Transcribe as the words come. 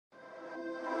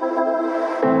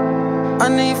I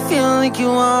know you feel like you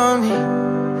want me,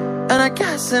 and I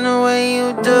guess in a way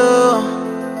you do.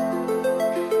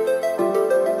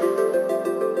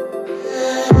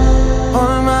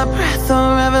 Holding my breath,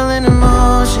 unraveling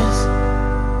emotions.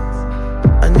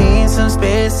 I need some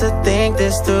space to think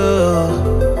this through.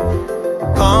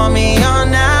 Call me all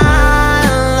night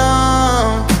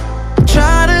long.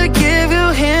 Try to give you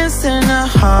hints and a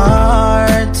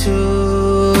hard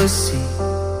to see.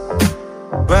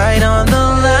 Right on the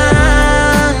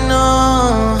line,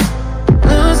 no.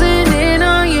 Losing it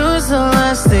on you's the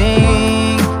last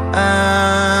thing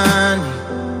I need.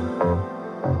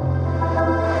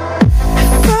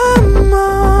 If I'm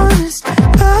honest,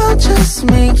 I'll just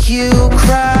make you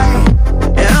cry.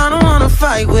 And I don't wanna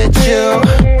fight with you,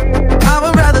 I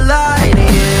would rather lie to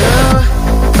you.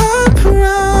 I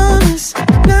promise,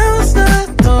 now's not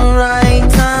the right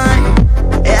time.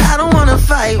 Yeah, I don't wanna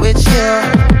fight with you,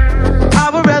 I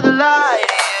would rather lie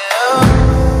to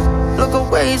you. Look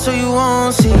away so you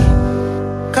won't see,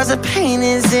 cause the pain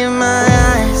is in my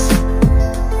eyes.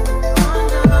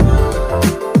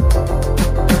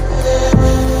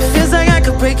 Feels like I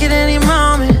could break at any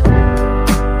moment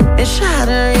and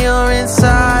shatter your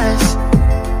insides.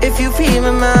 If you feel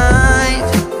my mind,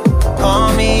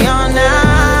 call me all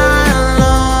night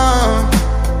long.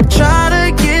 Try to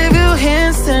give you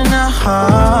hints and a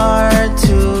hard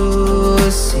to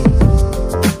see.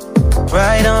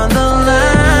 Right on the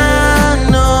line,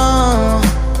 no.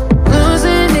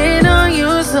 Losing it on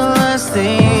you's the last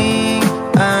thing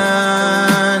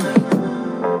I need.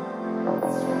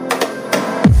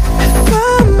 If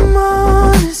I'm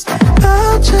honest,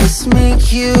 I'll just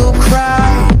make you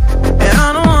cry. And I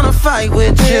don't wanna fight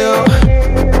with you,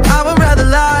 I would rather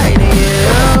lie to you.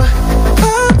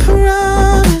 I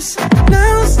promise,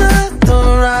 now's not the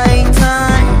right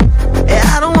time.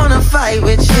 Yeah, I don't wanna fight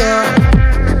with you,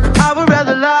 I would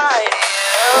rather lie to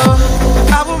you.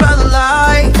 I would rather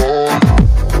lie,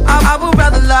 I would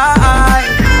rather lie.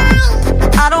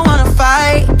 I don't wanna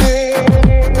fight,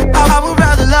 I would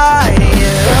rather lie to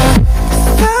you.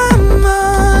 If I'm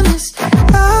honest,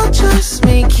 I'll just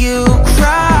make you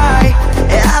cry.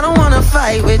 Yeah, I don't wanna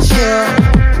fight with you,